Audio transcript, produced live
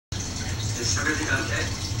Is everything okay?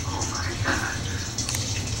 Oh my God.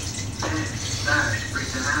 Hey, sorry,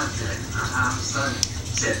 freaking out there. Son.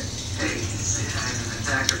 Shit. Hey, see, I had an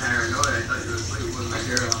attack of paranoia. I thought you were asleep with my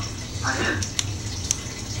girl. I am.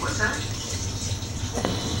 What's that?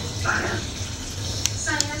 I am.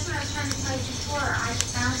 Sonny, that's what I was trying to tell you before. I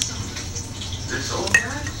found someone. This old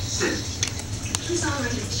guy? Sid. He's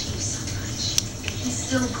already achieved so much. He's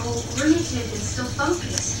still goal-oriented and still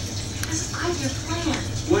focused. He has a 5-year plan.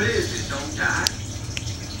 What is it? Don't die?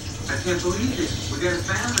 I can't believe it. We got a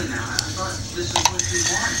family now. I thought this is what you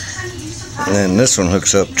want. Sonny, you surprised And then this one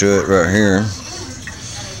hooks up to it right here.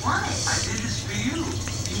 I did this for you.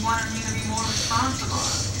 You wanted me to be more responsible.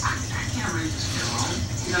 I can't raise this kid alone.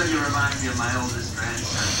 You know, you remind me of my oldest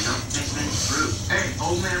grandson. You don't think things through. Hey,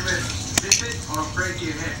 old man Ritter, zip it or I'll break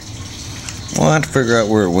your head. Well, I had to figure out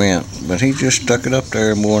where it went, but he just stuck it up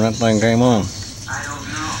there, boy, and that thing came on. I don't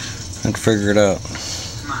know. I had to figure it out.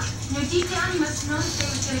 Come on. You know, deep down, you must have known that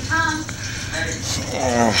they were going to come.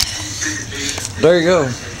 There you go.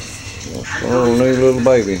 A little new little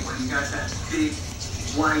baby. When you got that big,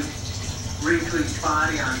 white, wrinkly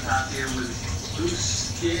body on top here with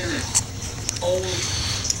loose skin and old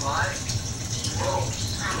body. Whoa.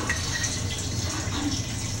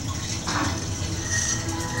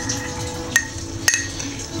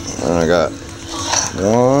 And I got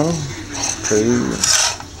 1, 2,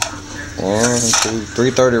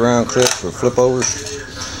 3 30-round clips for flip overs.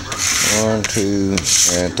 1, 2,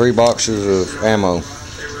 and 3 boxes of ammo.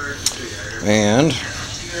 And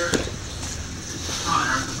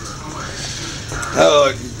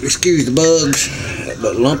oh, excuse the bugs,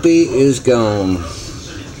 but Lumpy is gone.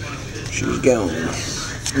 She's gone.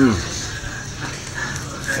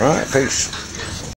 All right, peace.